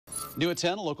New at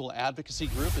 10, a local advocacy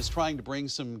group is trying to bring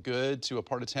some good to a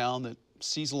part of town that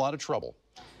sees a lot of trouble.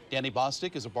 Danny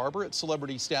Bostic is a barber at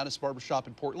Celebrity Status Barbershop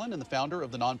in Portland and the founder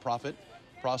of the nonprofit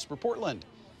Prosper Portland.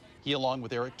 He, along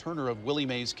with Eric Turner of Willie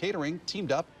Mae's Catering,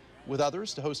 teamed up with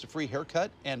others to host a free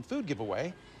haircut and food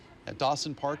giveaway at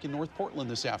Dawson Park in North Portland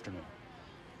this afternoon.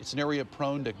 It's an area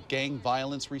prone to gang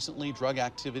violence recently, drug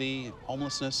activity,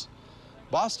 homelessness.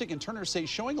 Bostic and Turner say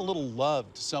showing a little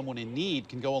love to someone in need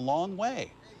can go a long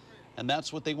way. And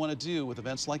that's what they want to do with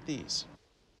events like these.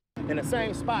 In the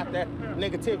same spot that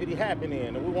negativity happened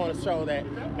in, and we want to show that,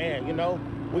 man, you know,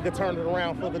 we could turn it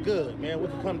around for the good, man. We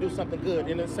could come do something good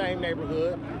in the same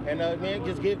neighborhood and, man,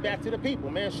 just give back to the people,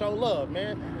 man. Show love,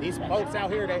 man. These folks out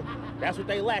here, that's what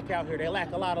they lack out here. They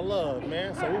lack a lot of love,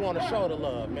 man. So we want to show the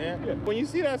love, man. When you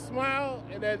see that smile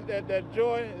and that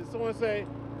joy, and someone say,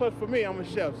 but for me, I'm a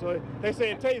chef, so they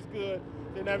say it tastes good,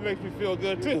 then that makes me feel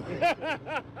good, too.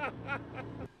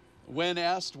 When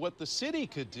asked what the city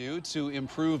could do to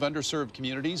improve underserved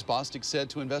communities, Bostic said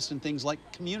to invest in things like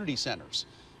community centers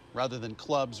rather than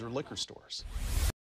clubs or liquor stores.